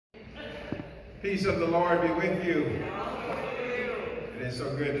Peace of the Lord be with you. It is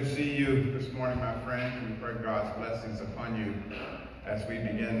so good to see you this morning, my friend. We pray God's blessings upon you as we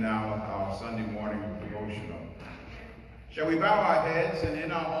begin now our Sunday morning devotional. Shall we bow our heads and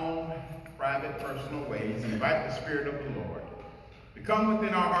in our own private, personal ways invite the Spirit of the Lord to come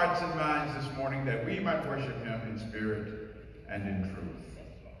within our hearts and minds this morning that we might worship him in spirit and in truth.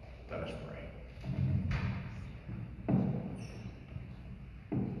 Let us pray.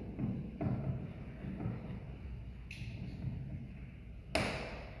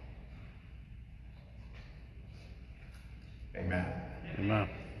 Amen. Amen.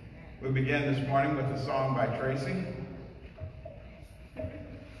 We begin this morning with a song by Tracy.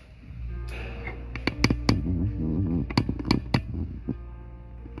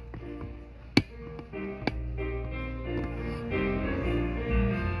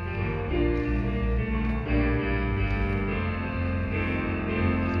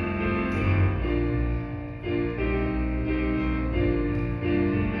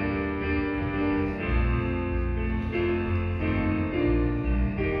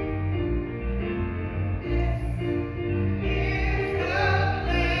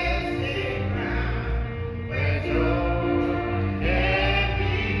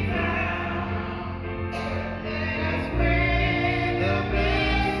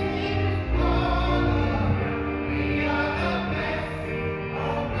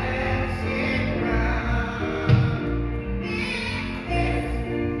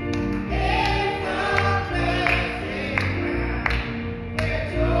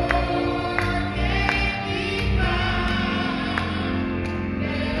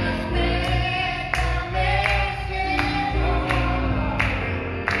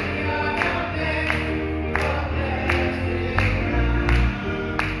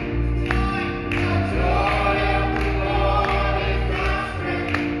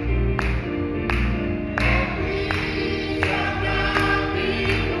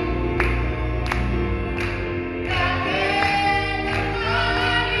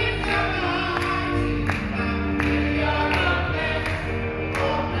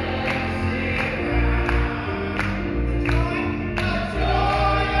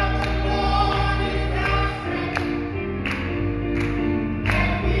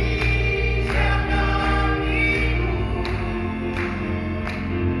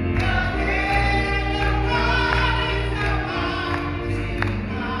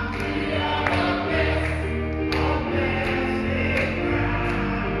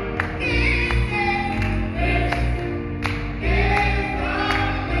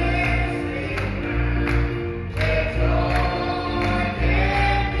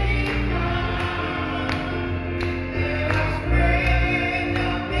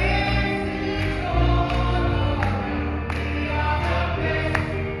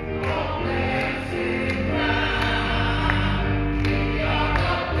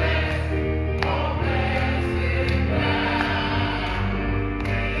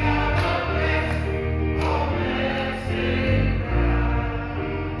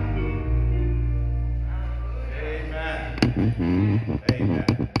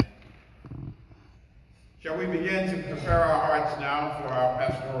 Amen. Shall we begin to prepare our hearts now for our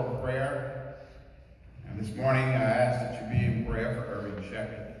pastoral prayer? And this morning I ask that you be in prayer for Irving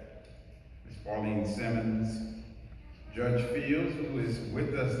Shepherd, Miss Pauline Simmons, Judge Fields, who is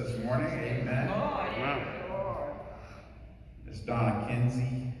with us this morning. Amen. Wow. Miss Donna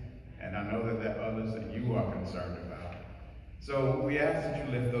Kinsey, and I know that there are others that you are concerned about. So we ask that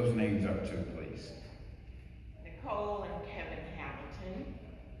you lift those names up too, please. Nicole and Kevin Hamilton.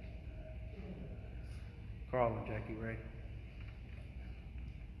 Carl and Jackie Ray.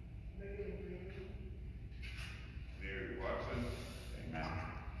 Mary Watson. Amen.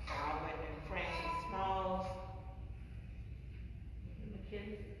 Alvin and Francis Smalls. The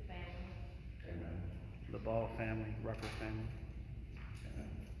McKinney family. Amen. The Ball family, Rucker family. Amen.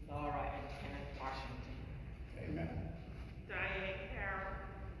 Laura and Kenneth Washington. Amen. Diane Carroll,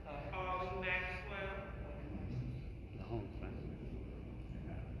 Ollie Maxwell. The Holmes family.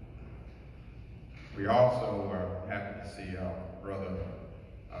 We also are happy to see our brother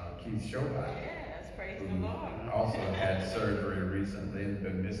Keith Showbot, Yes, praise the who Lord. also had surgery recently and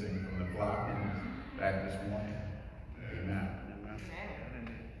been missing from the flock and back this morning. Amen. Amen.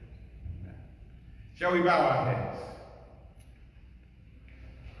 Amen. Amen. Shall we bow our heads?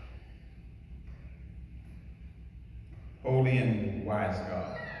 Holy and wise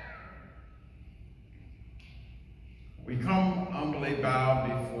God, we come humbly bowed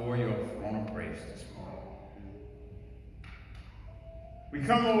before your throne of grace this morning. We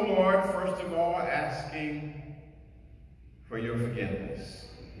come, O Lord, first of all, asking for your forgiveness.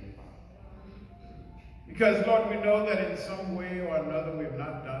 Because, Lord, we know that in some way or another we have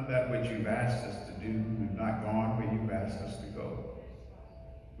not done that which you've asked us to do. We've not gone where you've asked us to go.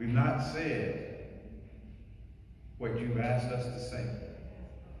 We've not said what you've asked us to say.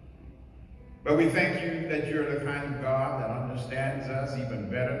 But we thank you that you're the kind of God that understands us even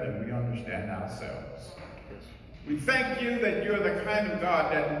better than we understand ourselves. We thank you that you're the kind of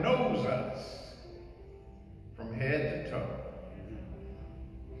God that knows us from head to toe.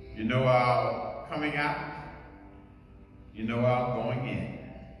 You know our coming out. You know our going in.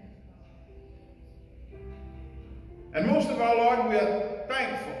 And most of all, Lord, we are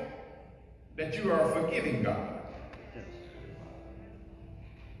thankful that you are a forgiving God.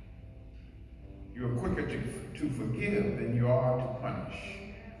 You are quicker to forgive than you are to punish.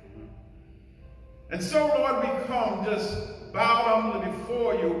 And so, Lord, we come just bowed humbly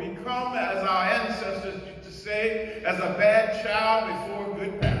before you. We come, as our ancestors used to say, as a bad child before a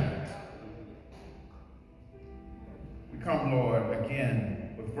good parent. We come, Lord,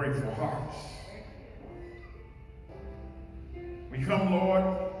 again with grateful hearts. We come, Lord,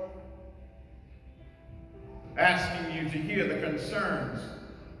 asking you to hear the concerns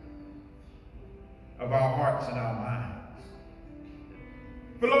of our hearts and our minds.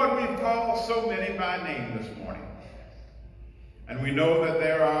 But Lord, we've called so many by name this morning. And we know that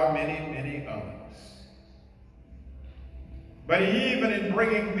there are many, many others. But even in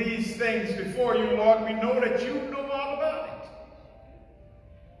bringing these things before you, Lord, we know that you know all about it.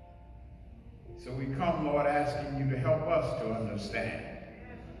 So we come, Lord, asking you to help us to understand.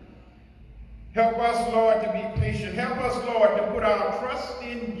 Help us, Lord, to be patient. Help us, Lord, to put our trust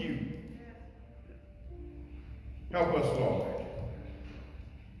in you. Help us, Lord,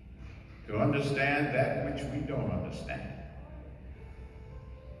 to understand that which we don't understand.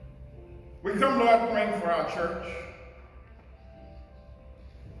 We come, Lord, praying for our church.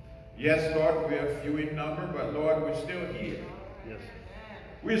 Yes, Lord, we are few in number, but Lord, we're still here. Yes.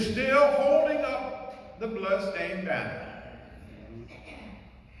 We're still holding up the bloodstained banner.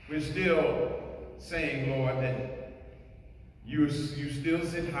 We're still saying, Lord, that you still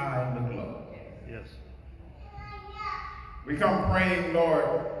sit high in the globe. Yes. We come praying,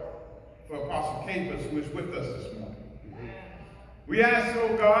 Lord, for Apostle Capus, who is with us this morning. We ask,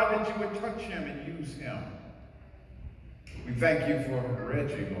 oh God, that you would touch him and use him. We thank you for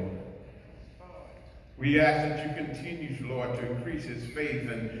Reggie, Lord. We ask that you continue, Lord, to increase his faith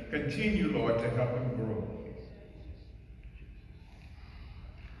and continue, Lord, to help him grow.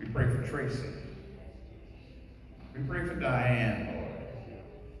 We pray for Tracy. We pray for Diane, Lord.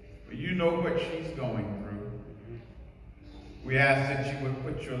 For you know what she's going through. We ask that you would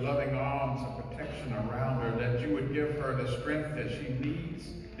put your loving arms of protection around her, that you would give her the strength that she needs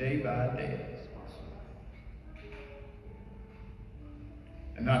day by day.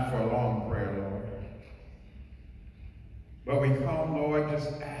 And not for a long prayer, Lord. But we come, Lord,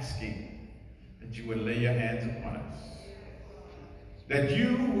 just asking that you would lay your hands upon us. That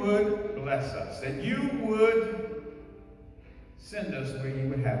you would bless us. That you would send us where you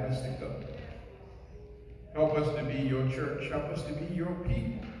would have us to go. Help us to be your church. Help us to be your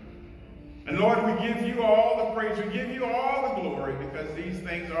people. And Lord, we give you all the praise. We give you all the glory because these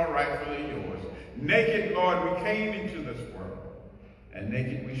things are rightfully yours. Naked, Lord, we came into this world, and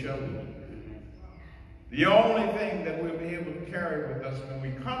naked we shall leave. The only thing that we'll be able to carry with us when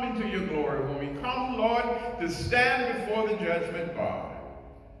we come into your glory, when we come, Lord, to stand before the judgment bar,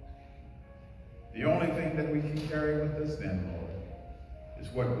 the only thing that we can carry with us then, Lord, is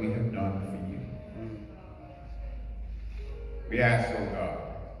what we have done for you. We ask, oh God,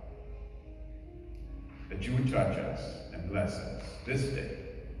 that you would touch us and bless us this day,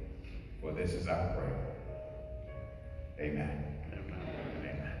 for this is our prayer. Amen. Amen.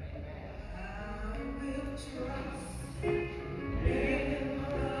 I will trust in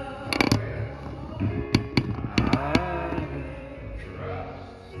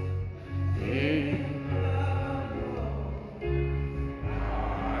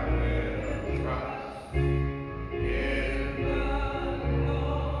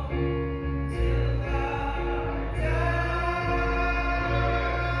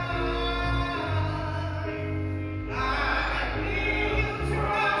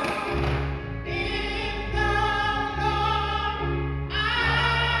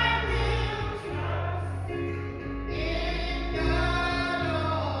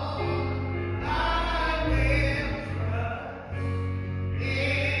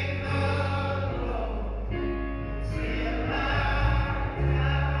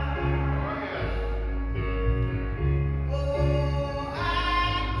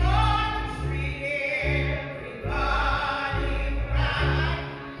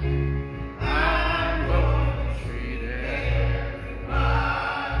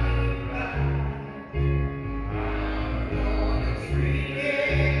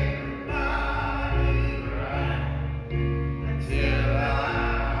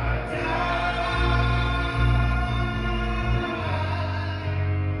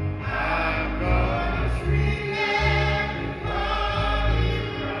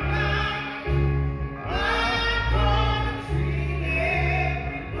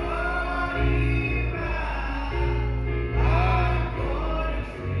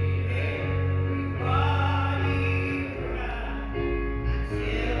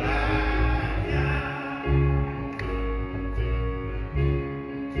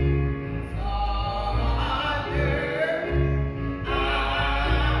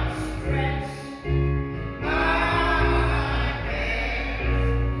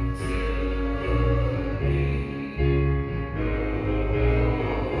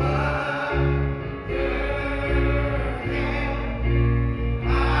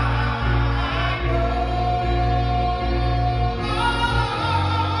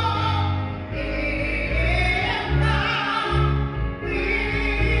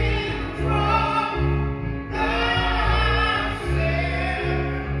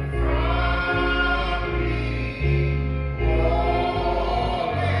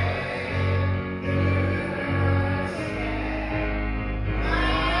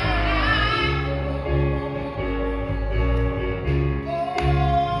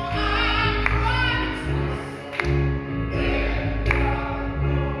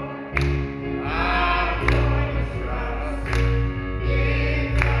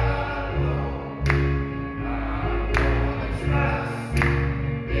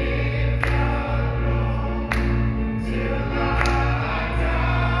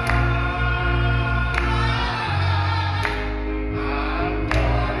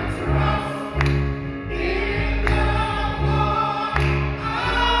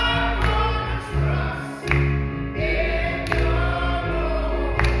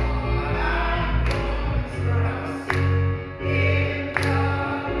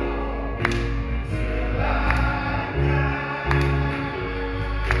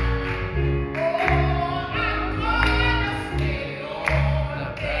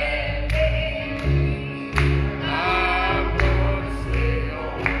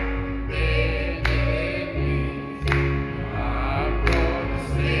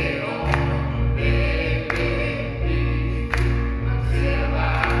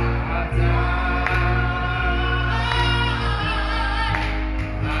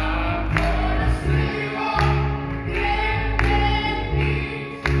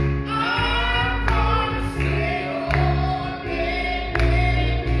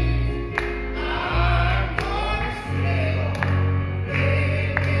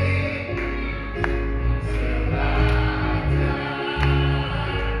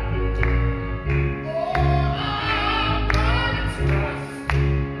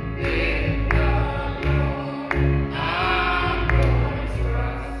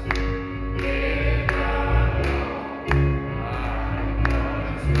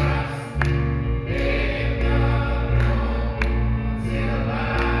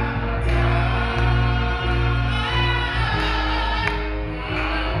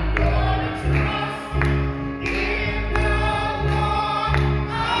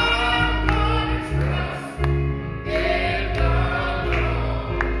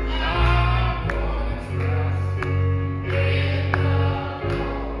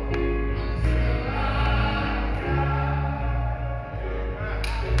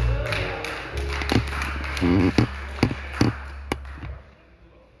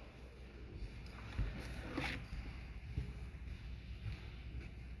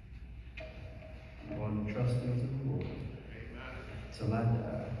trusting in the Lord till I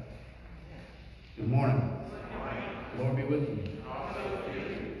die. Good morning. Lord be with you.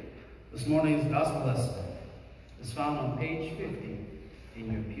 This morning's gospel lesson is found on page 50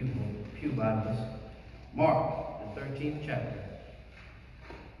 in your Pew Bibles. Mark, the 13th chapter,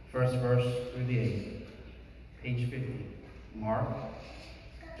 first verse through the 8th. Page 50. Mark,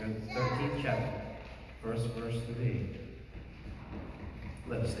 the 13th chapter, first verse through the 8th.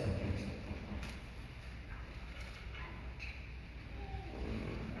 Let us stand, please.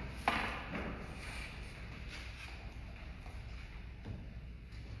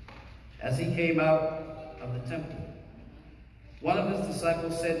 As he came out of the temple, one of his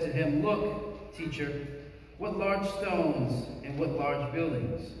disciples said to him, "Look, teacher, what large stones and what large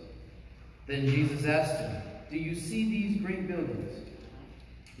buildings." Then Jesus asked him, "Do you see these great buildings?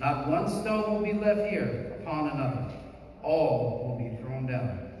 Not one stone will be left here upon another. All will be thrown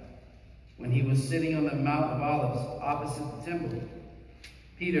down." When he was sitting on the Mount of Olives opposite the temple,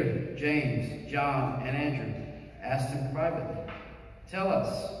 Peter, James, John, and Andrew asked him privately, "Tell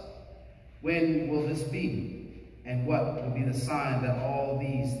us, when will this be? And what will be the sign that all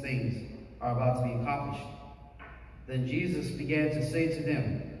these things are about to be accomplished?" Then Jesus began to say to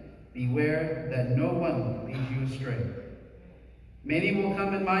them, "Beware that no one leads you astray. Many will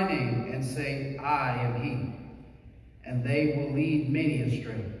come in my name and say, 'I am he,' and they will lead many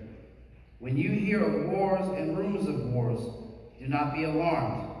astray. When you hear of wars and rumors of wars, do not be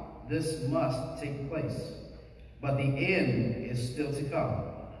alarmed. This must take place. But the end is still to come.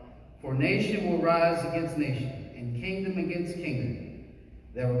 For nation will rise against nation, and kingdom against kingdom.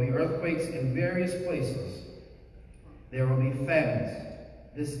 There will be earthquakes in various places. There will be famines.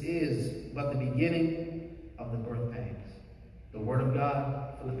 This is but the beginning of the birth pangs." The word of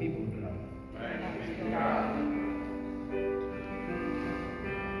God for the people of God. Thanks be to God.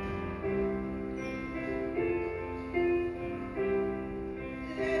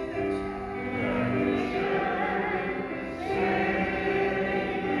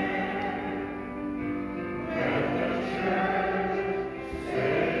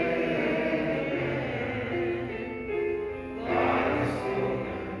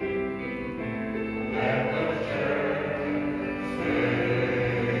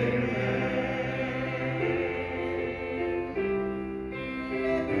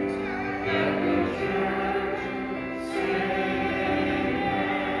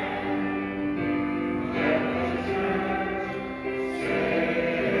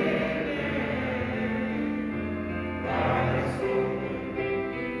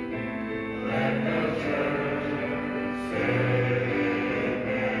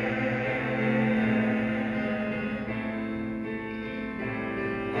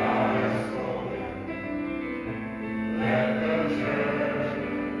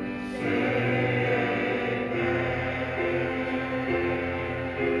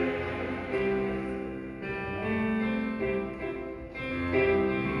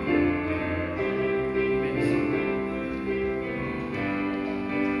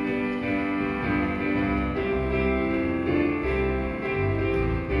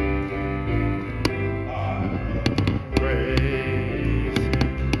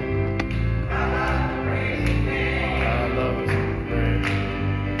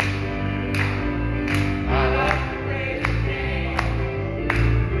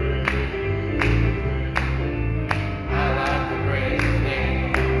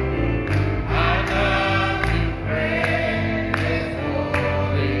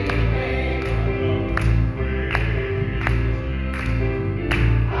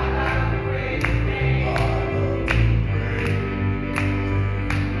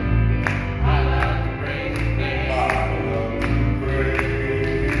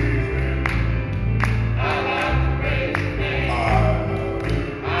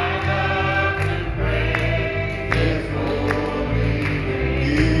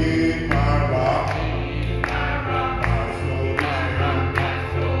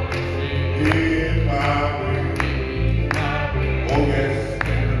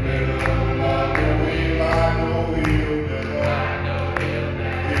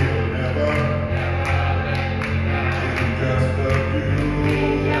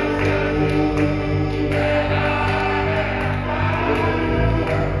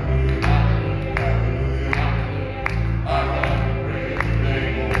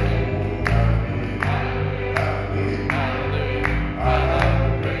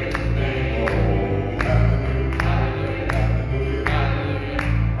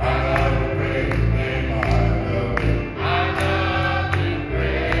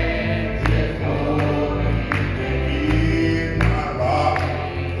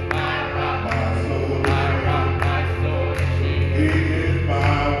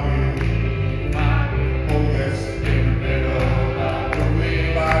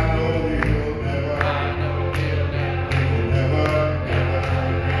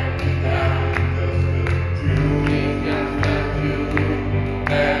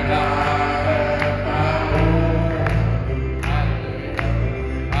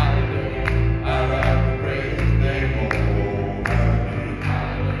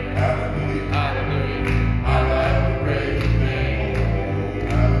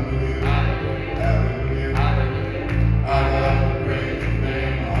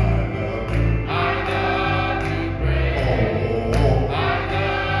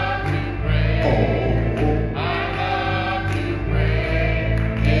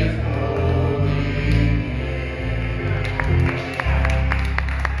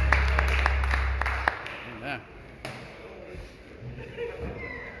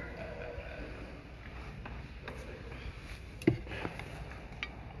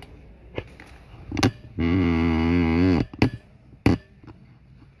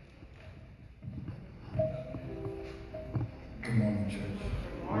 church.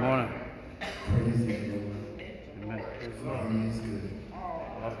 Good morning. Praise the Lord. Amen. Praise the Lord. He is good.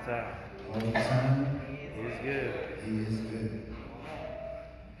 All the time. All the time, He is good. He is good.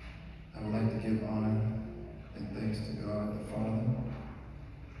 I would like to give honor and thanks to God the Father.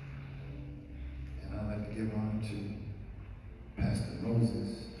 And I'd like to give honor to Pastor Moses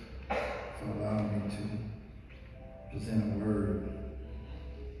for allowing me to present a word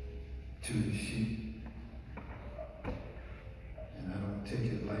to the sheep. And I don't take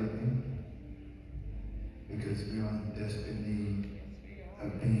it lightly because we are in desperate need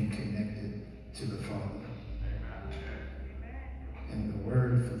of being connected to the Father. And the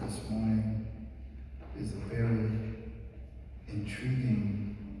word for this morning is a very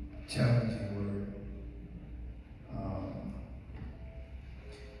intriguing, challenging word.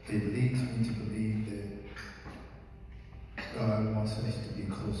 It leads me to believe that God wants us to be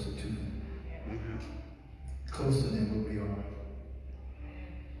closer to Him, closer than what we are.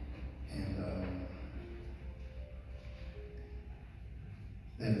 And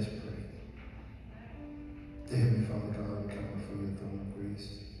let us pray. Dear Heavenly Father God, we come before your throne of grace.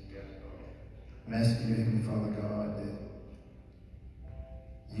 I'm asking you, Heavenly Father God, that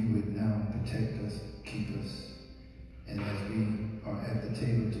you would now protect us, keep us, and as we are at the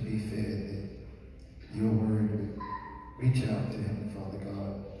table to be fed, that your word would reach out to Heavenly Father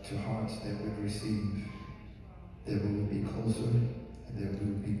God, to hearts that would receive, that we would be closer, and that we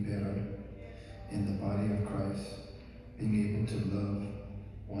would be better in the body of Christ, being able to love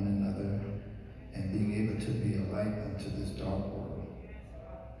one another, and being able to be a light unto this dark world.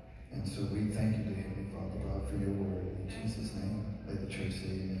 And so we thank you, dear Heavenly Father God, for your word. In Jesus' name, let the church say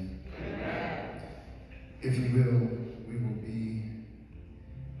amen. If you will, we will be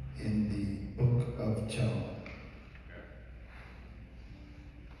in the book of John.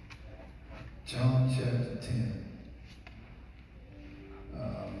 John chapter 10.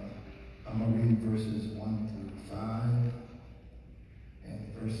 I'm going to read verses 1 through 5 and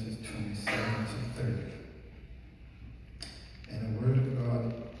verses 27 to 30. And the word of God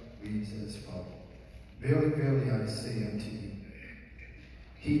reads as follows. Verily, verily, I say unto you,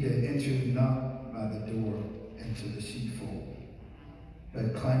 he that entereth not by the door into the sheepfold,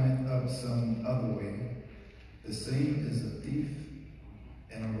 but climbeth up some other way, the same is a thief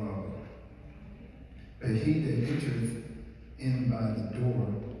and a robber. But he that entereth in by the door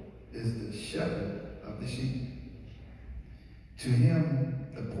is the shepherd of the sheep. To him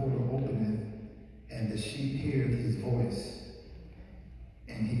the porter openeth, and the sheep heareth his voice.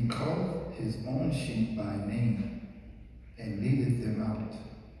 And he calleth his own sheep by name, and leadeth them out.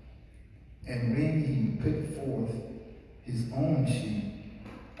 And when he put forth his own sheep,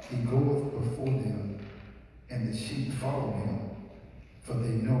 he goeth before them, and the sheep follow him, for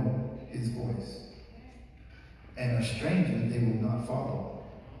they know his voice. And a stranger they will not follow,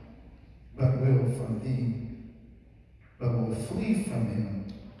 but will flee from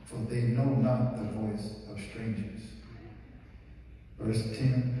him, for they know not the voice of strangers. Verse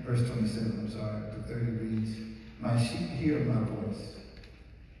 27, to 30 reads, my sheep hear my voice,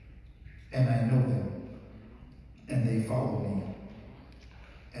 and I know them, and they follow me.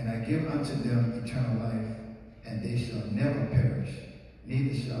 And I give unto them eternal life, and they shall never perish,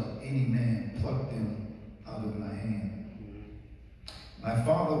 neither shall any man pluck them out of my hand. My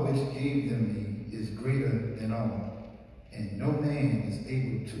Father which gave them me is greater than all, and no man is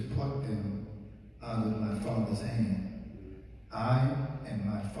able to pluck them out of my Father's hand. I and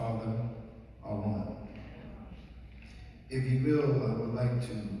my Father are one. If you will, I would like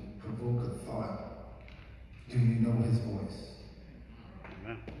to provoke a thought. Do you know his voice?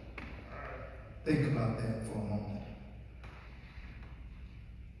 Amen. Think about that for a moment.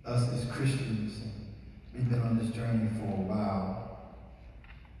 Us as Christians, we've been on this journey for a while.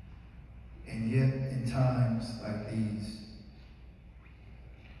 And yet, in times like these,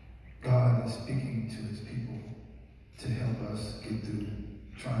 God is speaking to his people to help us get through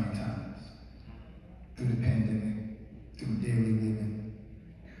trying times, through the pandemic, through daily living,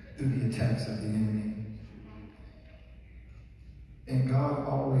 through the attacks of the enemy. And God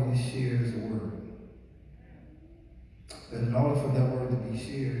always shares a word. But in order for that word to be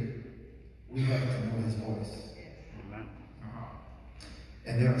shared, we have to know his voice. Amen.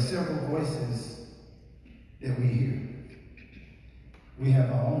 And there are several voices that we hear. We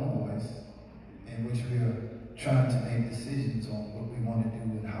have our own voice in which we are trying to make decisions on what we want to do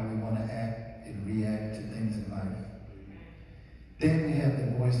and how we want to act and react to things in life. Then we have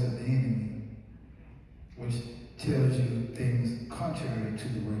the voice of the enemy, which tells you things contrary to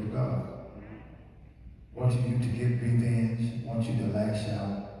the word of God. Wants you to get revenge, wants you to lash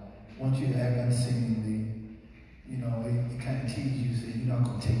out, wants you to act unseemly. You know, it kind of teases you not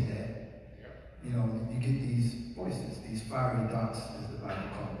going to take that. You know, you get these voices, these fiery dots, as the Bible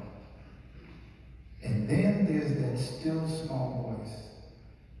calls them. And then there's that still small voice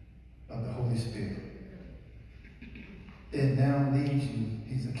of the Holy Spirit that now leads you.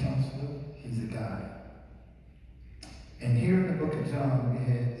 He's a counselor, he's a guide. And here in the book of John,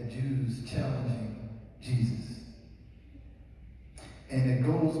 we had the Jews challenging Jesus. And it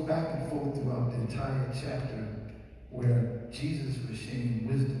goes back and forth throughout the entire chapter where Jesus was sharing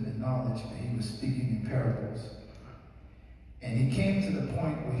wisdom and knowledge, but he was speaking in parables. And he came to the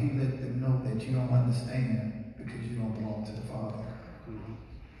point where he let them know that you don't understand because you don't belong to the Father.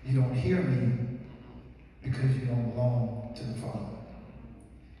 You don't hear me because you don't belong to the Father.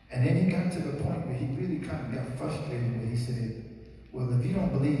 And then he got to the point where he really kind of got frustrated where he said, well, if you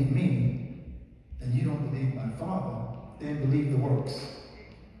don't believe me, and you don't believe my Father, then believe the works.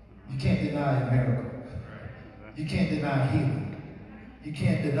 You can't deny a miracle. You can't deny healing. You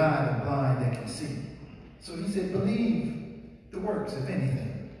can't deny the blind that can see. So he said, believe the works, if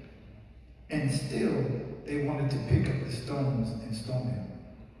anything. And still, they wanted to pick up the stones and stone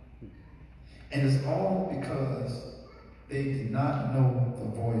him. And it's all because they did not know the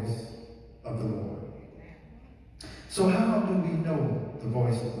voice of the Lord. So how do we know the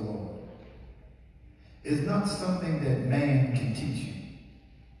voice of the Lord? It's not something that man can teach you.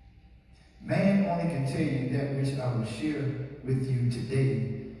 Man only can tell you that which I will share with you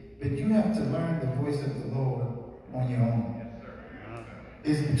today, but you have to learn the voice of the Lord on your own.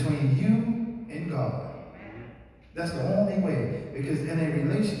 It's between you and God. That's the only way, because in a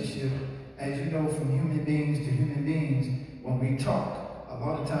relationship, as you know, from human beings to human beings, when we talk, a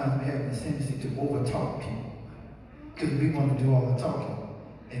lot of times we have this tendency to over-talk people because we want to do all the talking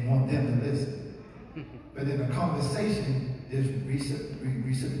and want them to listen. But in a conversation, there's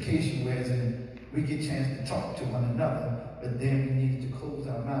reciprocation, whereas we get a chance to talk to one another, but then we need to close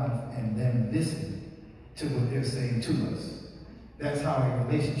our mouth and then listen to what they're saying to us. That's how a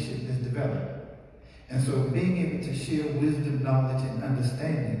relationship is developed. And so being able to share wisdom, knowledge, and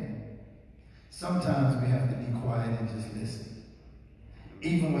understanding, sometimes we have to be quiet and just listen.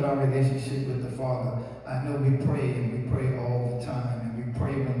 Even with our relationship with the Father, I know we pray, and we pray all the time, and we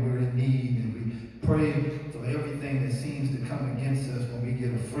pray when we're in need, and we pray for everything that seems to come against us when we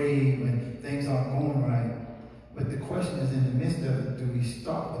get afraid, when things aren't going right. But the question is, in the midst of it, do we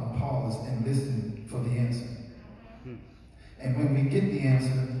stop and pause and listen for the answer? And when we get the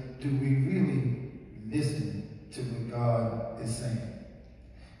answer, do we really listen to what God is saying?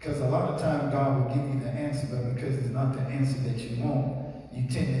 Because a lot of times God will give you the answer, but because it's not the answer that you want, you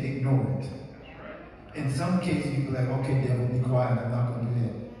tend to ignore it. In some cases, you be like, okay, devil, be quiet, I'm not going to do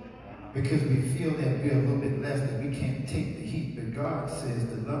that. Because we feel that we're a little bit less, that we can't take the heat. But God says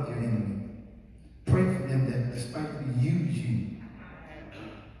to love your enemy. Pray for them that despitefully use you.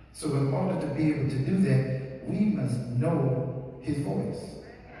 So in order to be able to do that, we must know his voice.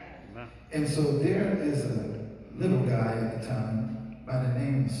 And so there is a little guy at the time by the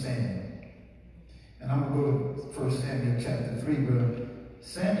name of Samuel. And I'm going to go to 1 Samuel chapter 3, where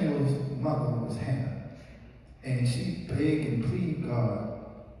Samuel's mother was Hannah. And she begged and pleaded God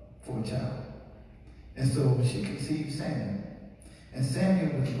for a child. And so she conceived Samuel. And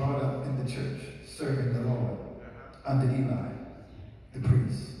Samuel was brought up in the church, serving the Lord, under Eli, the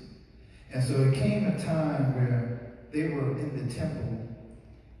priest. And so it came a time where they were in the temple,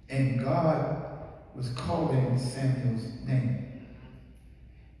 and God was calling Samuel's name.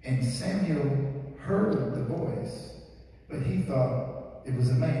 And Samuel heard the voice, but he thought it was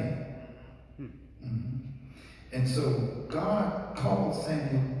a man. And so God called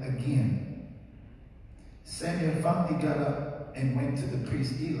Samuel again. Samuel finally got up and went to the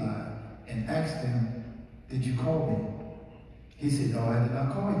priest Eli and asked him, did you call me? He said, no, I did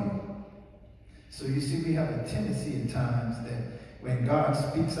not call you. So you see, we have a tendency at times that when God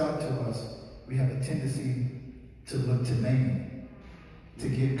speaks out to us, we have a tendency to look to man to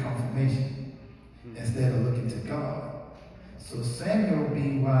get confirmation instead of looking to God. So Samuel,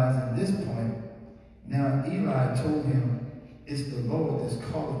 being wise at this point, now Eli told him, it's the Lord that's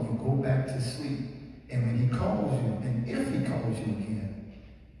calling you, go back to sleep. And when he calls you, and if he calls you again,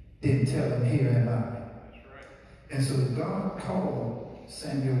 then tell him, here am I. That's right. And so God called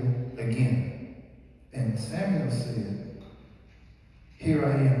Samuel again. And Samuel said, here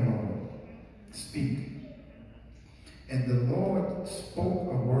I am, Lord, speak. And the Lord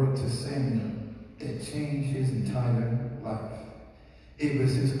spoke a word to Samuel that changed his entire life. It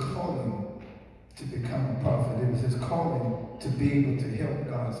was his calling to become a prophet. It was his calling to be able to help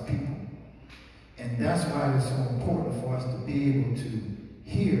God's people. And that's why it's so important for us to be able to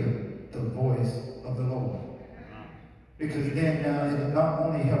hear the voice of the Lord. Because then now it not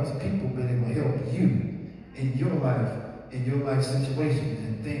only helps people, but it will help you in your life situations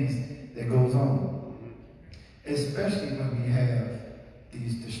and things that goes on. Especially when we have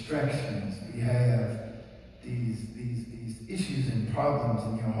these distractions, we have these issues and problems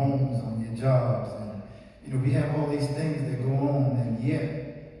in your homes, on your jobs, and we have all these things that go on, and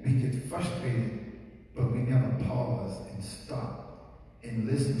yet we get frustrated, but we never pause and stop and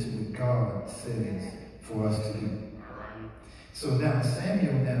listen to what God says for us to do. So now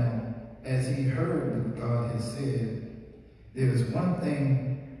Samuel, as he heard what God had said, there's one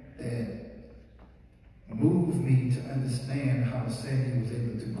thing that moved me to understand how Samuel was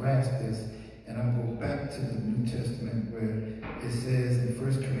able to grasp this. And I'm going to go back to the New Testament where it says in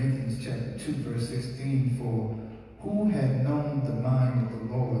 1 Corinthians chapter 2, verse 16, for who had known the mind of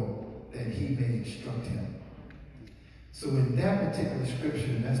the Lord that he may instruct him? So in that particular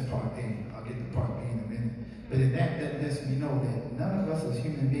scripture, and that's part A, I'll get to part B in a minute, but in that lets me know that none of us as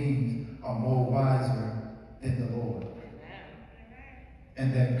human beings are more wiser than the Lord.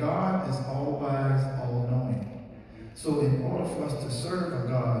 And that God is all wise, all knowing. So in order for us to serve a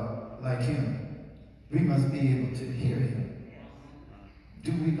God like him, we must be able to hear him.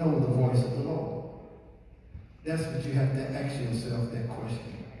 Do we know the voice of the Lord? That's what you have to ask yourself, that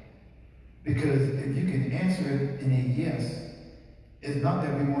question. Because if you can answer it in a yes, it's not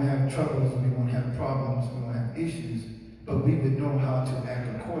that we won't have troubles, we won't have problems, we won't have issues, but we would know how to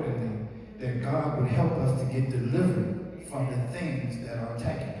act accordingly, that God would help us to get delivered from the things that are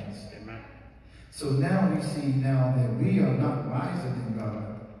attacking us. Amen. So now we see now that we are not wiser than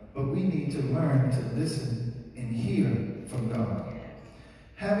God, but we need to learn to listen and hear from God.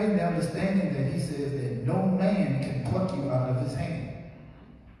 Having the understanding that he says that no man can pluck you out of his hand.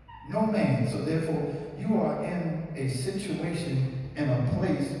 No man. So therefore, you are in a situation, in a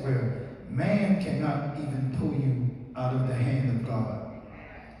place where man cannot even pull you out of the hand of God.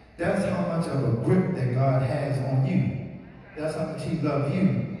 That's how much of a grip that God has on you. That's how much he loved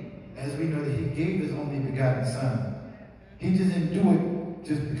you. As we know that he gave his only begotten son. He just didn't do it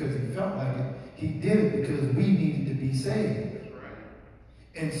just because he felt like it. He did it because we needed to be saved.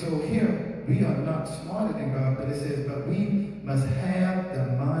 And so here, we are not smarter than God, but it says, but we must have the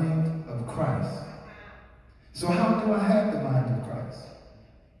mind of Christ. So how do I have the mind of Christ?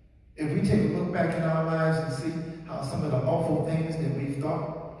 If we take a look back in our lives and see how some of the awful things that we've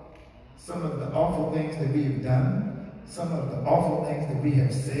thought, some of the awful things that we have done, some of the awful things that we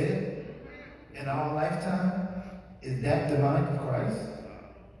have said in our lifetime, is that the mind of Christ?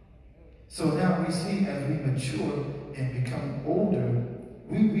 So now we see as we mature and become older,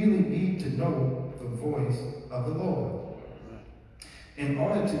 we really need to know the voice of the Lord. In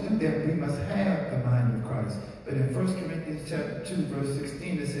order to do that, we must have the mind of Christ. But in 1 Corinthians chapter 2, verse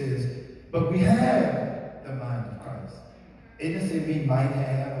 16, it says, but we have the mind of Christ. It doesn't say we might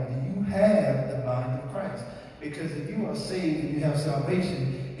have, or you have the mind of Christ. Because if you are saved and you have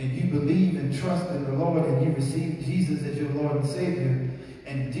salvation, and you believe and trust in the Lord, and you receive Jesus as your Lord and Savior,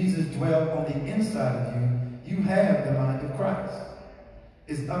 and Jesus dwells on the inside of you, you have the mind of Christ.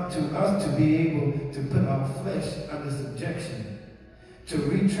 It's up to us to be able to put our flesh under subjection, to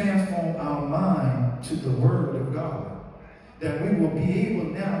retransform our mind to the Word of God, that we will be able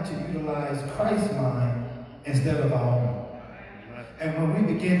now to utilize Christ's mind instead of our own. And when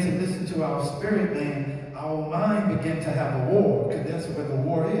we begin to listen to our spirit man, our mind begin to have a war, because that's what the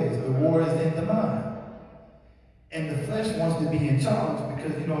war is. The war is in the mind. And the flesh wants to be in charge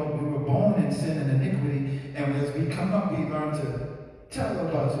because, we were born in sin and iniquity, and as we come up, we learn to tell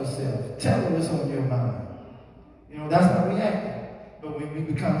about yourself. Tell what's on your mind. That's how we act. But when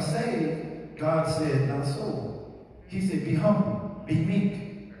we become saved, God said, not so. He said, be humble, be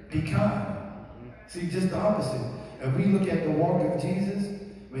meek, be kind. See, just the opposite. If we look at the walk of Jesus,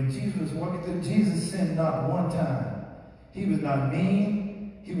 when Jesus was walking through, Jesus sinned not one time. He was not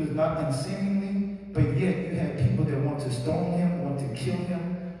mean. He was not unseemly. But yet you had people that want to stone him, want to kill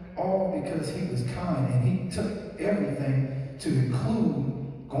him, all because he was kind. And he took everything to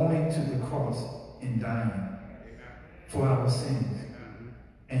include going to the cross and dying for our sins.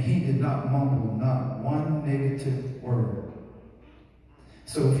 And he did not mumble not one negative word.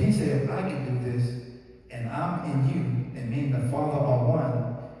 So if he said, I can do this, and I'm in you, and me and the Father are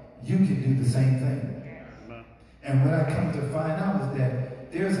one, you can do the same thing. And what I come to find out is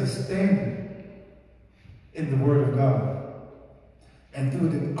that there's a standard in the Word of God. And through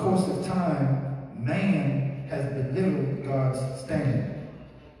the course of time, man has belittled God's standard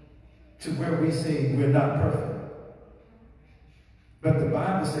to where we say we're not perfect. But the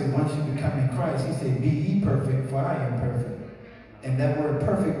Bible says once you become in Christ, he said, be ye perfect, for I am perfect. And that word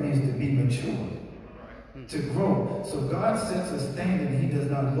perfect means to be mature. to grow. So God sets a standard and he does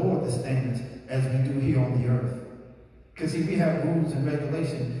not lower the standards as we do here on the earth. Because see, we have rules and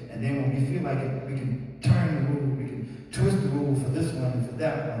regulations, and then when we feel like it, we can turn the rule, we can twist the rule for this one and for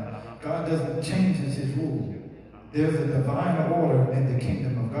that one. God doesn't change his rule. There's a divine order in the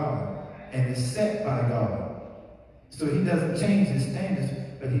kingdom of God, and it's set by God. So he doesn't change his standards,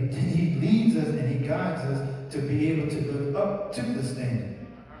 but he leads us and he guides us to be able to live up to the standard.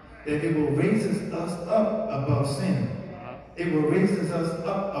 That it will raise us up above sin. It will raise us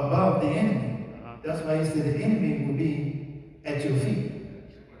up above the enemy. That's why he said the enemy will be at your feet.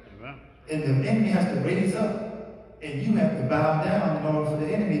 And the enemy has to raise up, and you have to bow down in order for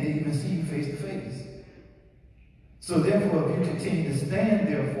the enemy to even see you face to face. So therefore, if you continue to stand,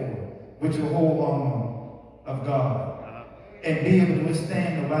 therefore, with your whole armor of God, and be able to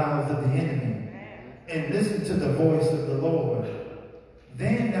withstand the wiles of the enemy, and listen to the voice of the Lord,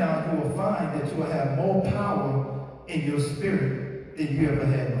 then now you will find that you will have more power in your spirit than you ever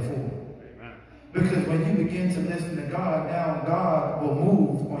had before. Because when you begin to listen to God, now God will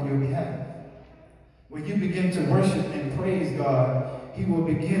move on your behalf. When you begin to worship and praise God, he will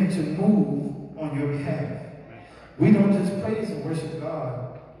begin to move on your behalf. We don't just praise and worship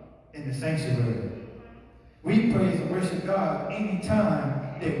God in the sanctuary. We praise and worship God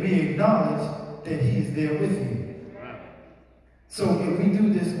anytime that we acknowledge that he is there with you. So if we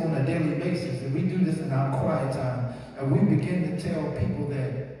do this on a daily basis, if we do this in our quiet time, and we begin to tell people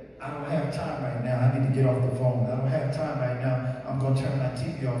that I don't have time right now, I need to get off the phone. I don't have time right now, I'm going to turn my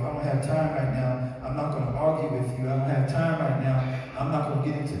TV off. I don't have time right now, I'm not going to argue with you. I don't have time right now, I'm not going to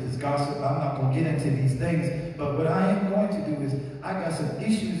get into this gossip. I'm not going to get into these things. But what I am going to do is, I got some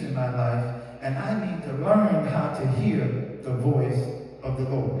issues in my life, and I need to learn how to hear the voice of the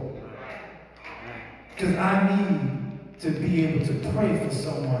Lord. Because I need to be able to pray for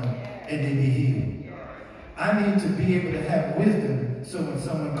someone and they be healed. I need to be able to have wisdom so when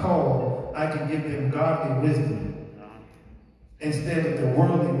someone calls, I can give them godly wisdom instead of the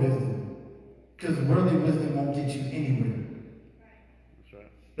worldly wisdom. Because worldly wisdom won't get you anywhere. That's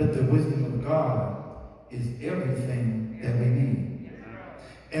right. But the wisdom of God is everything that we need.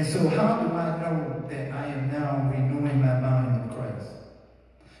 And so how do I know that I am now renewing my mind in Christ?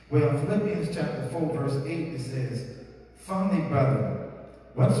 Well, Philippians chapter 4, verse 8, it says, finally, brethren,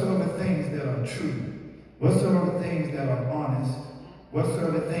 whatsoever things that are true, whatsoever things that are honest,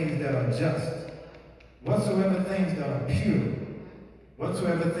 whatsoever things that are just, whatsoever things that are pure,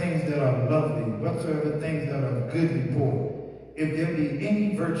 whatsoever things that are lovely, whatsoever things that are of good report, if there be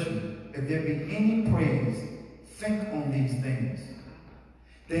any virtue, if there be any praise, think on these things.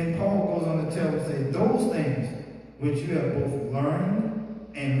 Then Paul goes on to tell and say, those things which you have both learned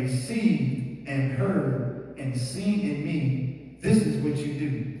and received and heard and seen in me, this is what you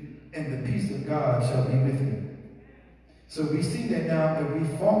do, and the peace of God shall be with you. So we see that now if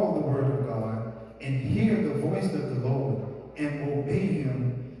we follow the word of God and hear the voice of the Lord and obey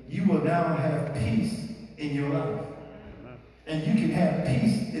him, you will now have peace in your life. And you can have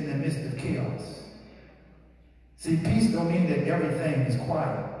peace in the midst of chaos. See, peace don't mean that everything is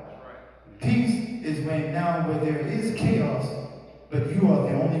quiet. Peace is when now where there is chaos, but you are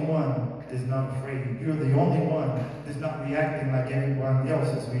the only one that's not afraid. You're the only one that's not reacting like everyone else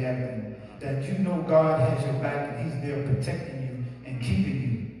is reacting. That you know God has your back and he's there protecting you and keeping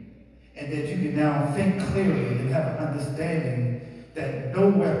you. And that you can now think clearly and have an understanding that no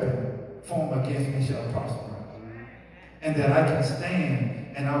weapon formed against me shall prosper. And that I can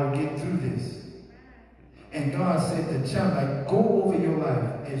stand and I will get through this. And God said to child, like, go over your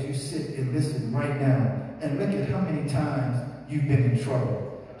life as you sit and listen right now and look at how many times you've been in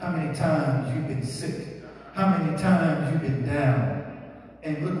trouble, how many times you've been sick, how many times you've been down,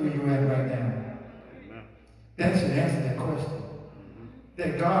 and look where you're at right now. That should answer that question.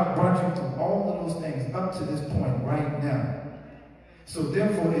 That God brought you through all of those things up to this point right now. So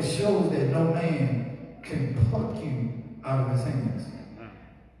therefore it shows that no man can pluck you out of his hands.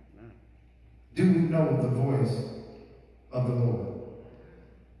 Do we know the voice of the Lord?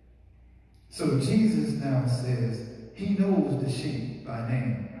 So Jesus now says he knows the sheep by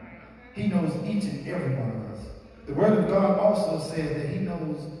name. He knows each and every one of us. The word of God also says that he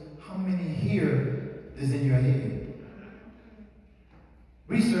knows how many here is in your head.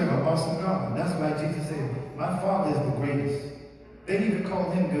 We serve an awesome God. That's why Jesus said, my Father is the greatest. They didn't even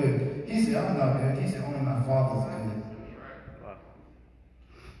call him good. He said, I'm not good. He said, only my Father's good.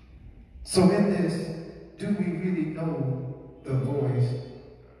 So in this, do we really know the voice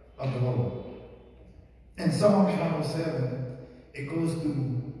of the Lord? In Psalms 107, it goes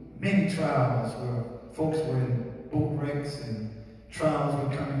through many trials where folks were in boat wrecks and trials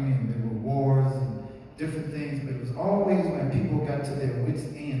were coming and there were wars different things, but it was always when people got to their wits'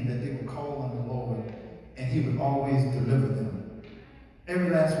 end that they would call on the Lord, and he would always deliver them. Every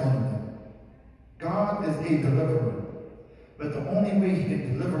last one of them. God is a deliverer, but the only way he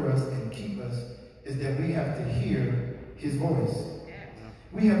can deliver us and keep us is that we have to hear his voice.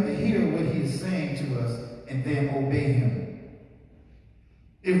 We have to hear what he is saying to us and then obey him.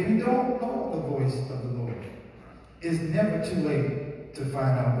 If we don't know the voice of the Lord, it's never too late to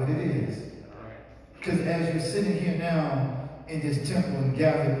find out what it is. Because as you're sitting here now in this temple and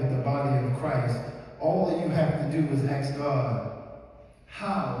gathered with the body of Christ, all that you have to do is ask God,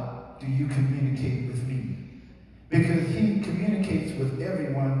 how do you communicate with me? Because he communicates with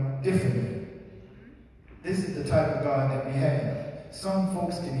everyone differently. This is the type of God that we have. Some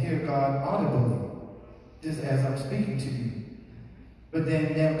folks can hear God audibly, just as I'm speaking to you. But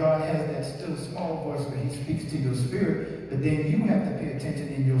then now God has that still small voice where he speaks to your spirit, but then you have to pay attention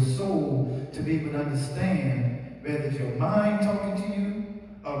in your soul to be able to understand whether it's your mind talking to you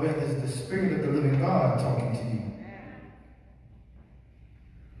or whether it's the Spirit of the living God talking to you.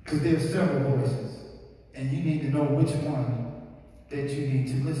 Because there are several voices, and you need to know which one that you need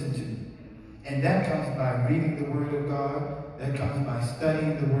to listen to. And that comes by reading the Word of God, that comes by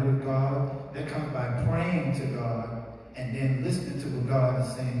studying the Word of God, that comes by praying to God, and then listening to what God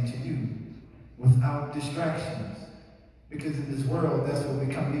is saying to you without distractions. Because in this world, that's what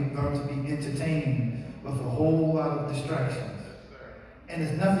we come. We learn to be entertained with a whole lot of distractions. And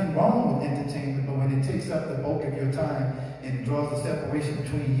there's nothing wrong with entertainment, but when it takes up the bulk of your time and it draws a separation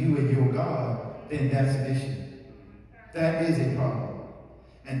between you and your God, then that's an issue. That is a problem.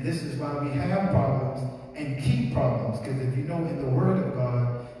 And this is why we have problems and keep problems. Because if you know in the Word of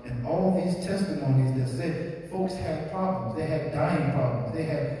God and all these testimonies that said folks had problems, they had dying problems, they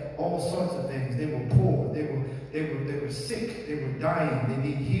had all sorts of things. They were poor, they were sick, they were dying, they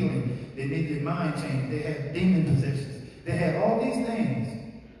need healing, they needed mind change, they had demon possessions, they had all these things.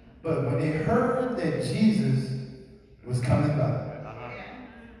 But when they heard that Jesus was coming by,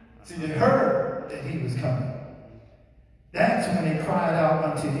 see, they heard that he was coming. That's when they cried out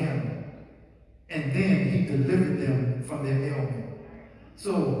unto him. And then he delivered them from their ailment.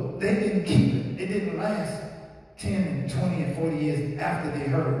 So they didn't keep it. It didn't last 10 and 20 and 40 years after they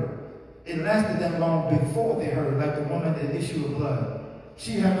heard. It lasted that long before they heard, like the woman that issue of blood.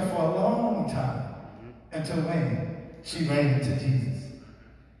 She had it for a long time. Until when? She ran into Jesus.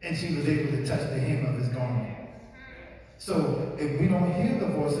 And she was able to touch the hem of his garment. So if we don't hear the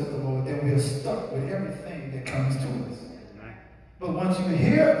voice of the Lord, then we're stuck with everything that comes to us. But once you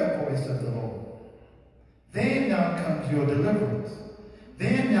hear the voice of the Lord, then now comes your deliverance.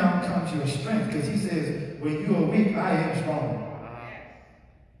 Then now comes your strength. Because he says, when you are weak, I am strong.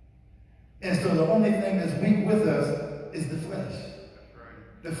 And so the only thing that's weak with us is the flesh.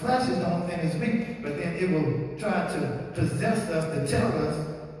 The flesh is the only thing that's weak, but then it will try to possess us to tell us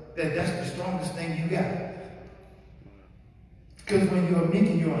that that's the strongest thing you got. Because when you're meek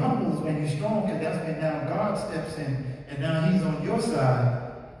and you're humble is when you're strong, because that's when now God steps in and now he's on your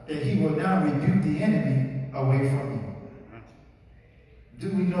side, that he will now rebuke the enemy away from you.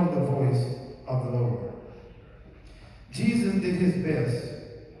 Do we know the voice of the Lord? Jesus did his best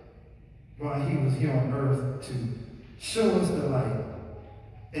while he was here on earth to show us the light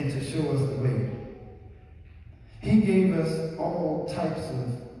and to show us the way. He gave us all types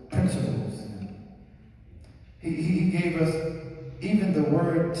of principles. He gave us even the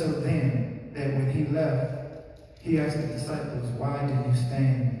word till then, that when he left, he asked the disciples, why do you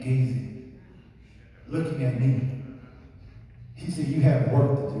stand gazing, looking at me? He said, you have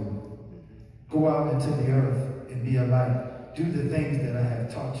work to do. Go out into the earth and be a light. Do the things that I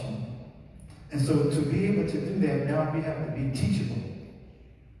have taught you. And so to be able to do that, now we have to be teachable.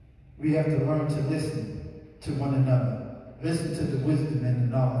 We have to learn to listen to one another. Listen to the wisdom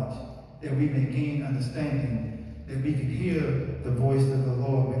and the knowledge, that we may gain understanding, that we can hear the voice of the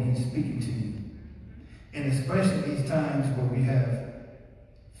Lord when he's speaking to you. And especially these times where we have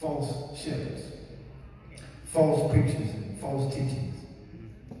false shepherds, false preachers, and false teachings.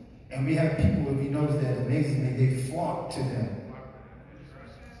 And we have people, if you notice that, amazingly, they flock to them.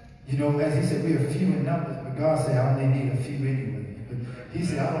 You know, as he said, we are few in numbers, but God said, I only need a few anyway. But he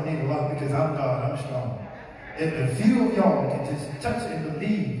said, I don't need a lot because I'm God, I'm strong. If a few of y'all can just touch and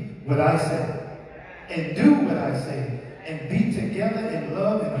believe what I say, and do what I say, and be together in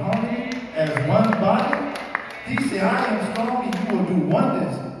love and harmony as one body, he said, I am strong and you will do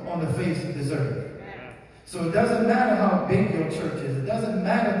wonders on the face of this earth. So it doesn't matter how big your church is. It doesn't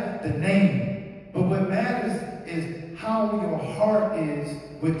matter the name. But what matters is how your heart is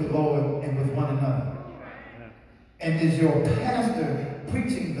with the Lord and with one another. And is your pastor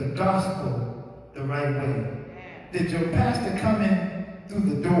preaching the gospel the right way? Did your pastor come in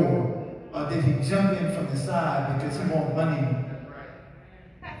through the door, or did he jump in from the side because he wants money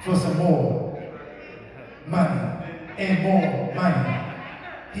for some more money and more money?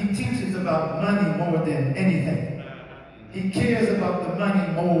 He teaches about money more than anything. He cares about the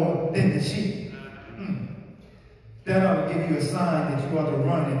money more than the sheep. That ought to give you a sign that you ought to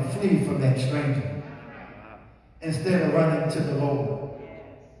run and flee from that stranger instead of running to the Lord.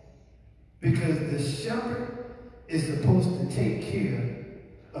 Because the shepherd is supposed to take care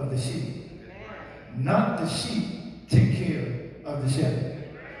of the sheep. Not the sheep take care of the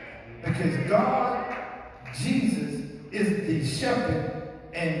shepherd. Because God, Jesus, is the shepherd,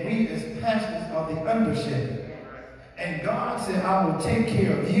 and we as pastors are the under shepherd. And God said, I will take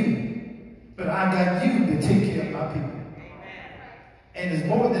care of you, but I got you to take care of my people. And it's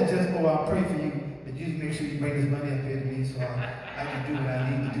more than just, oh, I'll pray for you, but you just make sure you bring this money up here to me so I can do what I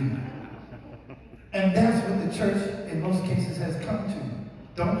need to do. And that's what the church in most cases has come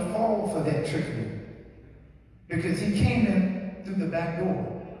to. Don't fall for that trickery. Because he came in through the back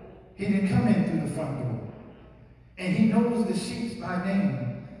door. He didn't come in through the front door. And he knows the sheep by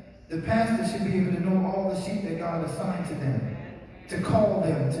name. The pastor should be able to know all the sheep that God assigned to them, to call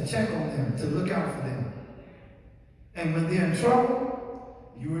them, to check on them, to look out for them. And when they're in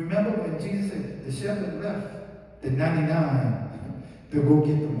trouble, you remember when Jesus said the shepherd left the 99 to go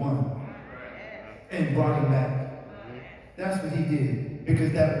get the one and brought him back. That's what he did,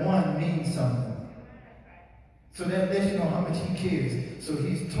 because that one means something. So that lets you know how much he cares. So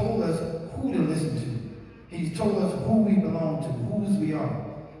he's told us who to listen to. He's told us who we belong to, whose we are.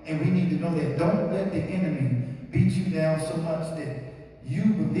 And we need to know that. Don't let the enemy beat you down so much that you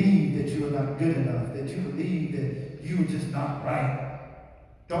believe that you're not good enough, that you believe that you're just not right.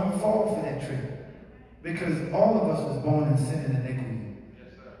 Don't fall for that trick. Because all of us was born in sin and iniquity.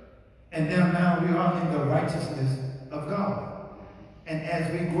 And now we are in the righteousness of God. And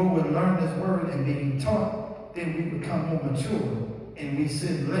as we grow and learn this word and being taught, then we become more mature and we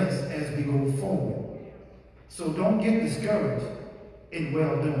sin less as we go forward. So don't get discouraged in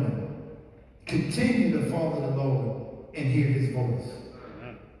well-doing. Continue to follow the Lord and hear his voice.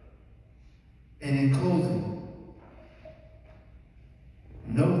 And in closing,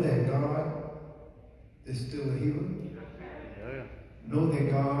 know that God is still a healer. Know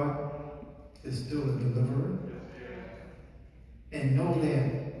that God is still a deliverer. And know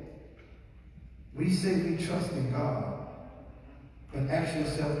that we say we trust in God, but ask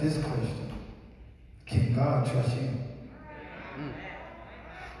yourself this question: can God trust you?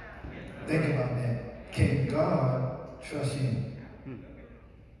 Think about that. Can God trust you?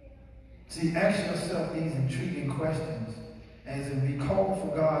 See, ask yourself these intriguing questions as if we call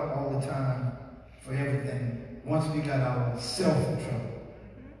for God all the time for everything once we got ourselves in trouble.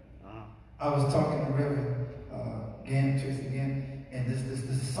 I was talking to Reverend Church again, and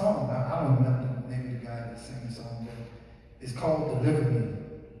this song, I don't remember the name of the guy that sang the song, but it's called Deliver Me.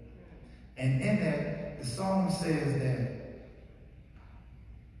 And in that, the song says that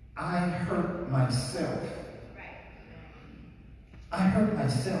I hurt myself. I hurt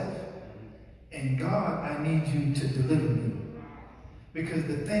myself. And God, I need you to deliver me. Because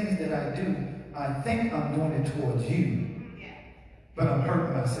the things that I do, I think I'm doing it towards you, but I'm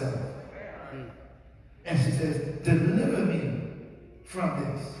hurting myself. And she says, deliver me from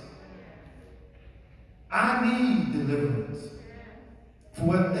this. I need deliverance. For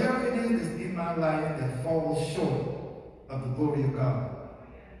whatever it is that's in my life that falls short of the glory of God.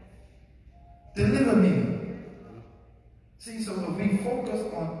 Deliver me. See, so if we focus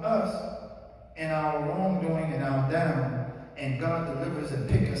on us and our wrongdoing and our down, and God delivers and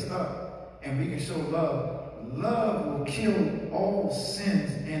pick us up, and we can show love, love will kill all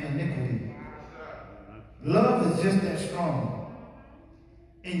sins and iniquity. Love is just that strong.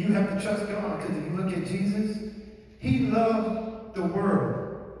 And you have to trust God, because if you look at Jesus, he loved the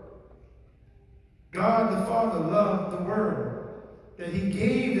world. God the Father loved the world, that he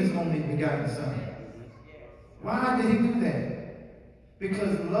gave his only begotten Son. Why did he do that?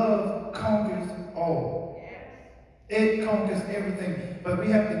 Because love conquers all. It conquers everything. But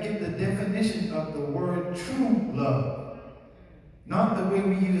we have to get the definition of the word true love. Not the way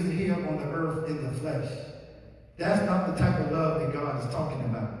we use it here on the earth in the flesh. That's not the type of love that God is talking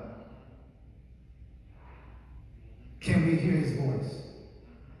about. Can we hear his voice?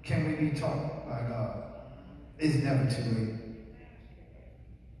 Can we be taught by God? It's never too late.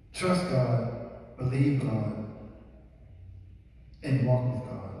 Trust God, believe God, and walk with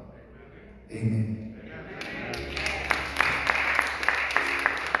God. Amen.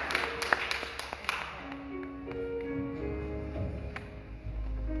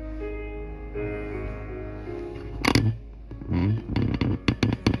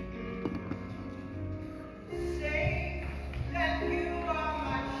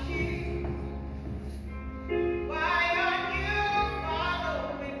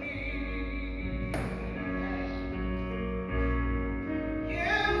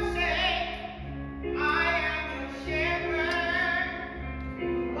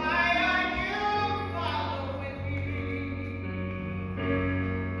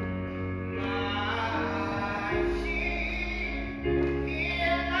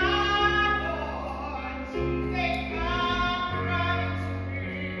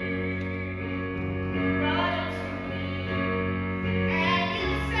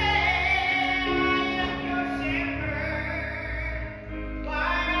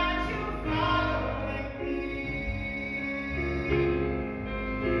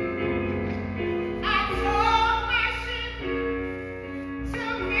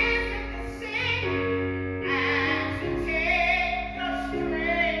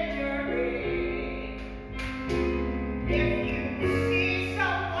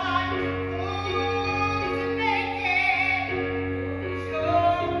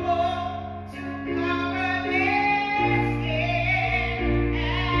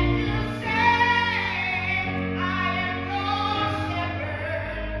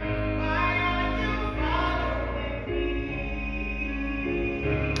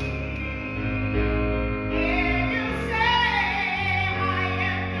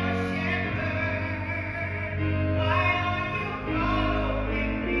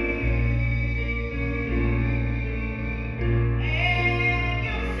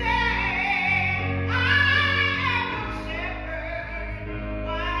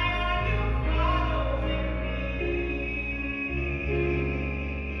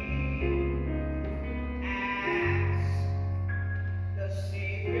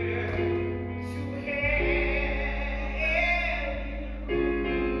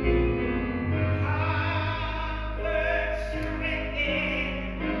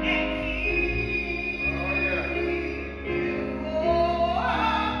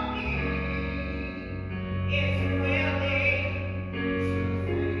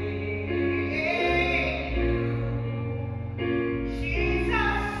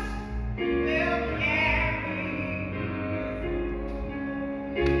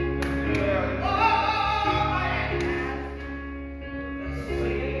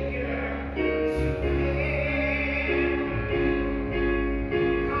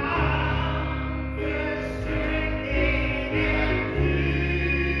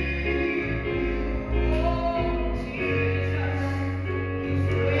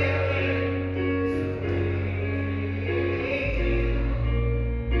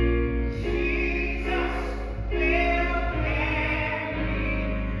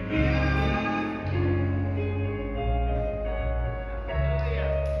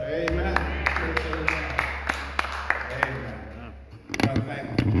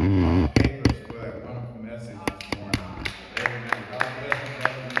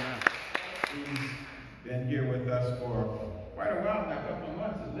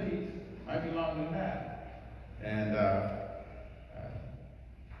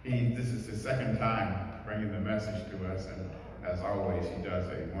 this is his second time bringing the message to us, and as always, he does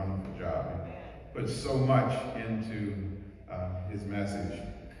a wonderful job. He puts so much into his message,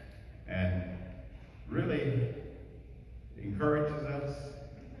 and really encourages us,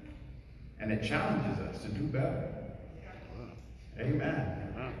 and it challenges us to do better. Amen.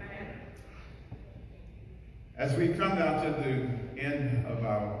 As we come down to the end of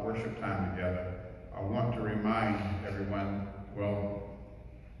our worship time together, I want to remind everyone, well,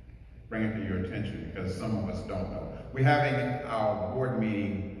 bring it to your attention because some of us don't know. We're having our board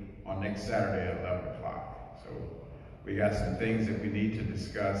meeting on next Saturday at 11 o'clock. So we got some things that we need to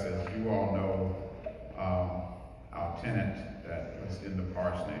discuss. As you all know, our tenant that was in the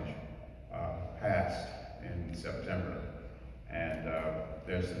parsonage passed in September. And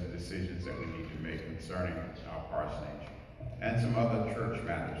there's some decisions that we need to make concerning our parsonage and some other church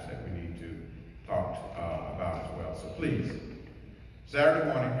matters that we need to talk about as well. So please, Saturday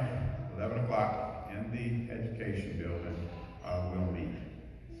morning, 11 o'clock in the education building, we'll meet.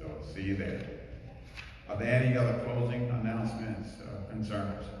 So see you there. Are there any other closing announcements,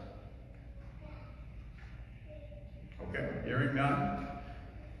 concerns? Okay, hearing none.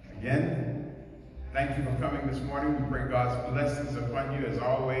 Again, thank you for coming this morning. We pray God's blessings upon you as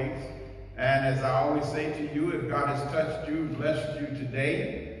always. And as I always say to you, if God has touched you, blessed you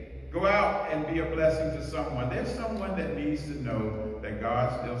today, go out and be a blessing to someone. There's someone that needs to know that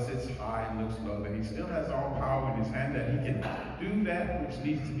God still sits high and looks low, that he still has all power in his hand, that he can do that which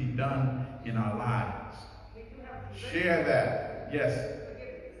needs to be done in our lives. Share that. Yes.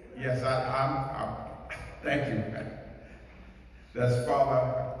 Yes, I'm thank you. That's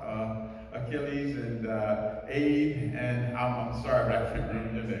Father Achilles and Abe, and I'm sorry, but I can't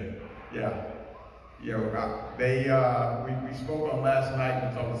remember their name. Yeah. We spoke on last night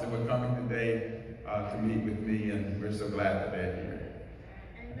and told us they were coming today to meet with me, and we're so glad that they're here.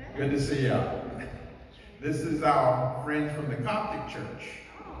 Good to see y'all. This is our friends from the Coptic Church.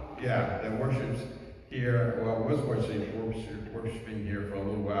 Yeah, that worships here, well, was worshiping here for a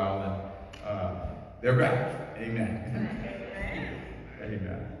little while, and they're back. Amen.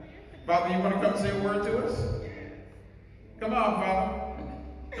 Amen. Father, you want to come say a word to us? Come on, Father.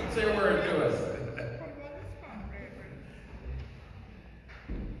 Come say a word to us.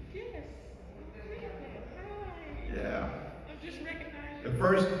 Yeah. The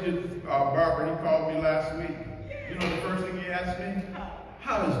first, Barbara, he called me last week. You know the first thing he asked me?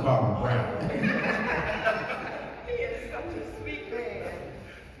 How is Barbara Brown? He is such a sweet man.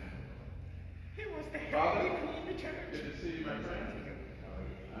 He wants to help people in the church. Good to see you, my friend.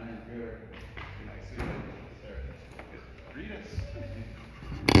 I'm good. Nice to see you, sir. Read us.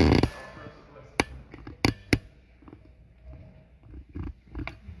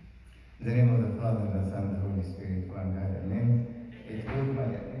 In the name of the Father, and the Son, and the Holy Spirit, one God, amen. It caught my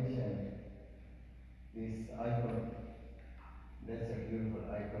attention, this icon. That's a beautiful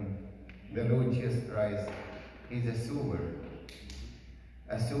icon. The Lord Jesus Christ is a sower.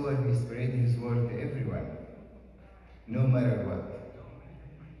 A sower who spread his word to everyone, no matter what.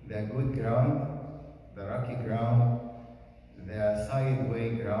 The good ground, the rocky ground, the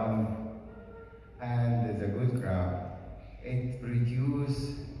sideway ground, and the good ground. It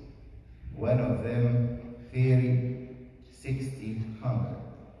produces one of them 30, 60, 100.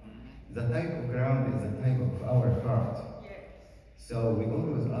 The type of ground is the type of our heart. Yes. So we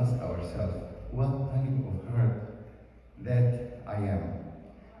always ask ourselves, what type of heart that I am?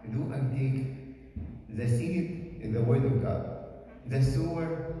 Do I take the seed in the word of God? The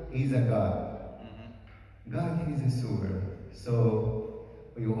sower is a God. God is a sower. So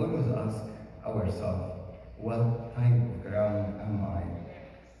we always ask ourselves, what type of ground am I?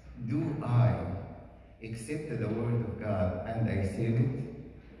 Do I accept the word of God and I save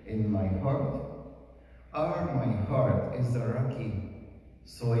it in my heart? Or my heart is a rocky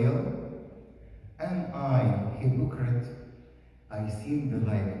soil? Am I hypocrite? I seem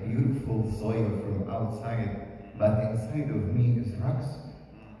like beautiful soil from outside, but inside of me is rocks?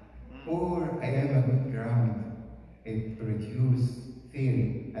 Or I am a good ground, it produces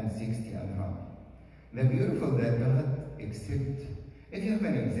 30 and 60 and 100. The beautiful that God accepts. If you have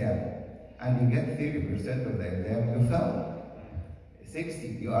an exam and you get 30% of the exam, you fail. 60,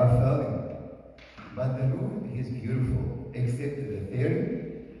 you are failing. But the Lord is beautiful, except the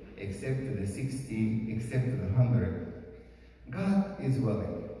 30, except the 60, except the 100. God is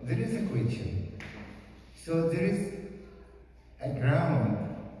willing. There is a question. So there is a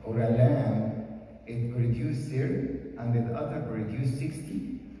ground or a land, it produces 30, and the other produces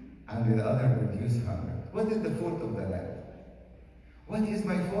 60, and the other produces 100. What is the fault of the land? What is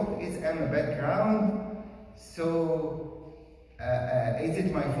my fault? Is I'm a bad ground, so is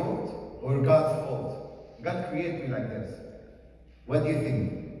it my fault or God's fault? God created me like this. What do you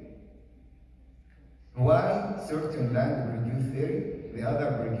think? Why certain land produce 30, the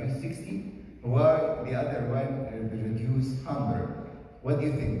other produce 60? Why the other one produce 100? What do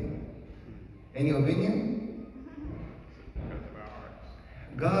you think? Any opinion?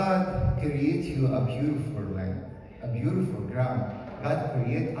 God created you a beautiful land, a beautiful ground. God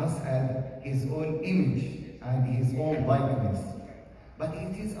created us as His own image and His own likeness. But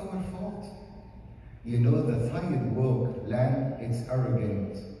it is our fault. You know, the sidewalk land, it's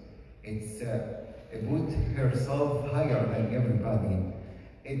arrogant. It's put herself higher than everybody.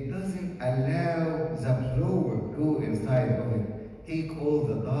 It doesn't allow the flower go inside of it. Take all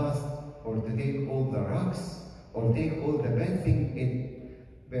the dust, or to take all the rocks, or take all the bad things.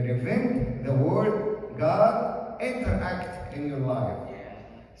 It prevents the word God interact in your life.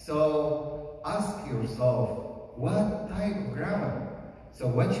 So ask yourself, what type of ground? So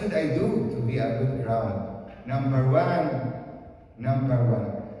what should I do to be a good ground? Number one.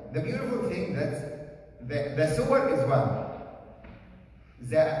 The beautiful thing that the soil is one.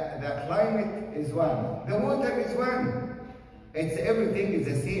 The climate is one. The water is one. It's everything is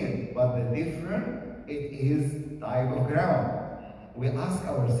the same, but the different it is type of ground. We ask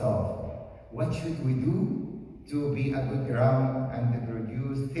ourselves, what should we do to be a good ground and to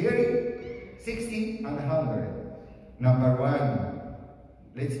produce 30, 60, and 100? Number one,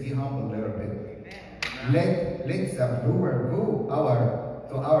 let's be humble a little bit. Let the brewer go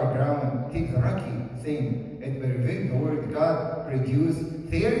to our ground, take the rocky thing, and prevent the word God produce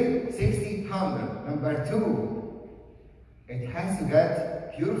 30, 60, 100. Number two, it has to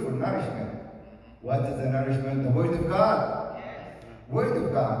get beautiful nourishment. What is the nourishment? The Word of God. Word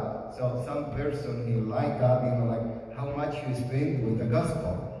of God. So some person, he like God, like how much you spend with the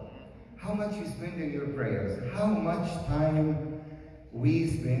gospel. How much you spend in your prayers. How much time we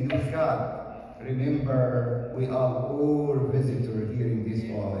spend with God. Remember, we are all visitors here in this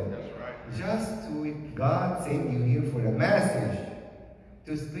world. Just God sent you here for a message,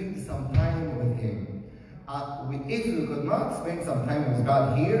 to spend some time with Him. If we could not spend some time with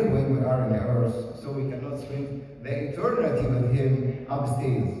God here when we are on the earth, so we cannot spend the eternity with Him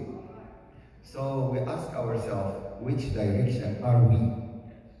upstairs. So we ask ourselves, which direction are we?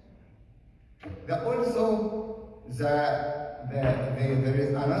 There is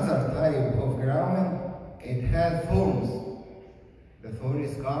another type of ground. It has thorns. The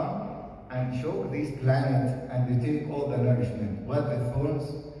thorns come and choke this planet and they take all the nourishment. What the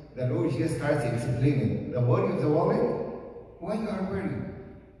thorns? The Lord Jesus starts explaining. The worry of the world, why you are worried?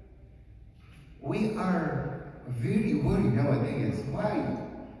 We are very worried nowadays. Why?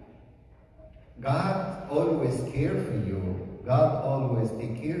 God always cares for you. God always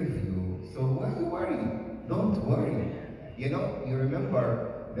takes care of you. So why you worry? Don't worry. You know, you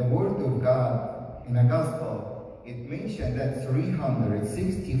remember the word of God in the gospel. It mentioned that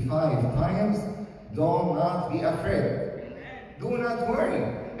 365 times, do not be afraid. Do not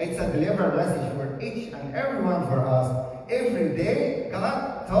worry. It's a delivered message for each and every one for us. Every day,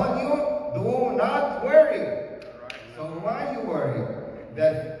 God told you, do not worry. So why you worry?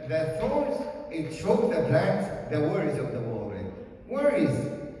 The thorns, it choked the plants, the worries of the world. Worries.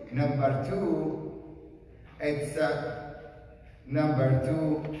 Number two, it's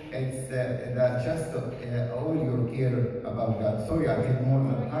just all your care about God. Sorry, I take more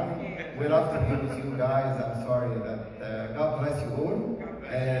than time. We love to be with you guys. I'm sorry that God bless you all.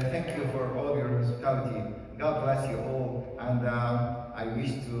 Thank you for all your hospitality. God bless you all. And I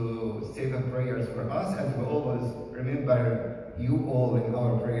wish to say the prayers for us as we always remember you all in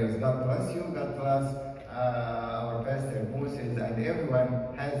our prayers. God bless you. God bless our pastor Moses, and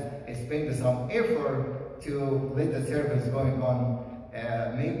everyone has spent some effort to let the service going on.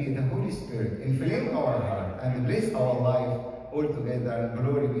 Maybe the Holy Spirit inflame our heart and bless our life all together.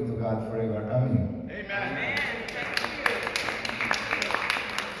 Glory be to God forever. Amen. Amen.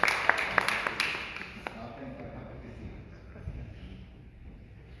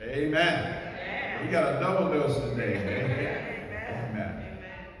 Amen. We got a double dose today. Amen. Amen.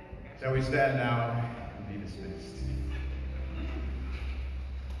 Shall we stand now and be dismissed?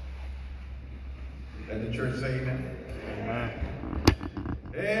 Let the church say amen. Amen.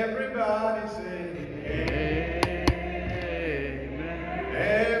 Everybody say amen.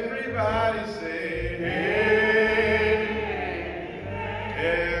 Everybody say amen.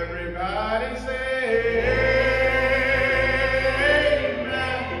 Everybody say amen.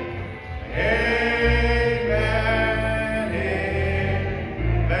 Amen.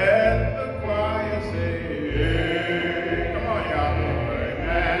 Amen. Let the choir say amen. Come on, y'all.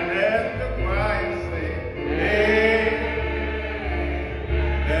 Amen. Let the choir say amen.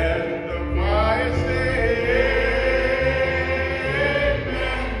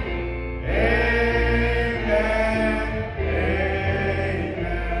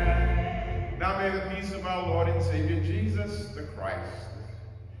 Jesus the Christ,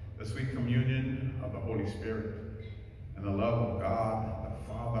 the sweet communion of the Holy Spirit, and the love of God,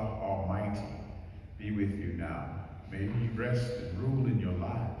 the Father Almighty, be with you now. May he rest and rule in your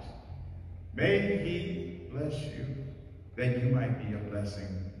lives. May he bless you, that you might be a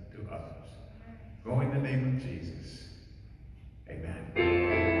blessing to others. Go in the name of Jesus. Amen.